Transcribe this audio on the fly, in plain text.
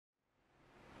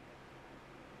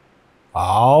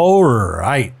All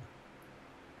right.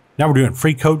 Now we're doing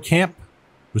FreeCodeCamp,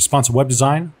 responsive web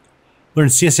design. Learn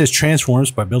CSS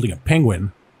transforms by building a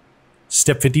penguin.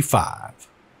 Step 55.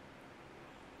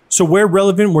 So where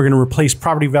relevant, we're going to replace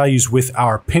property values with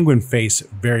our penguin face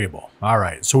variable. All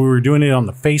right. So we were doing it on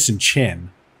the face and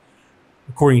chin,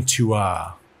 according to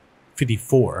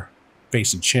 54,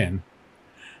 face and chin.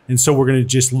 And so we're going to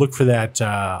just look for that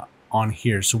on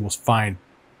here. So we'll find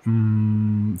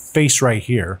face right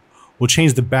here. We'll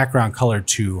change the background color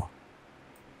to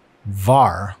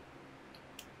var.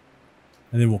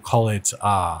 And then we'll call it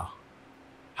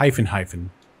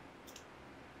hyphen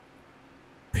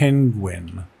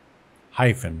penguin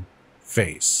hyphen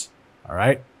face. All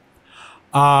right.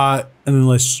 And then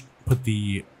let's put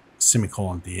the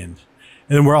semicolon at the end.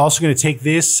 And then we're also going to take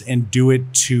this and do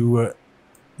it to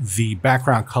the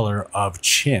background color of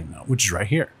chin, which is right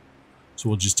here. So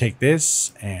we'll just take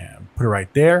this and put it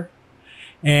right there.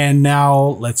 And now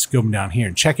let's go down here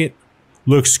and check it.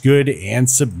 Looks good and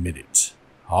submit it.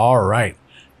 All right.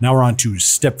 Now we're on to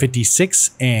step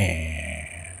 56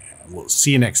 and we'll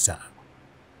see you next time.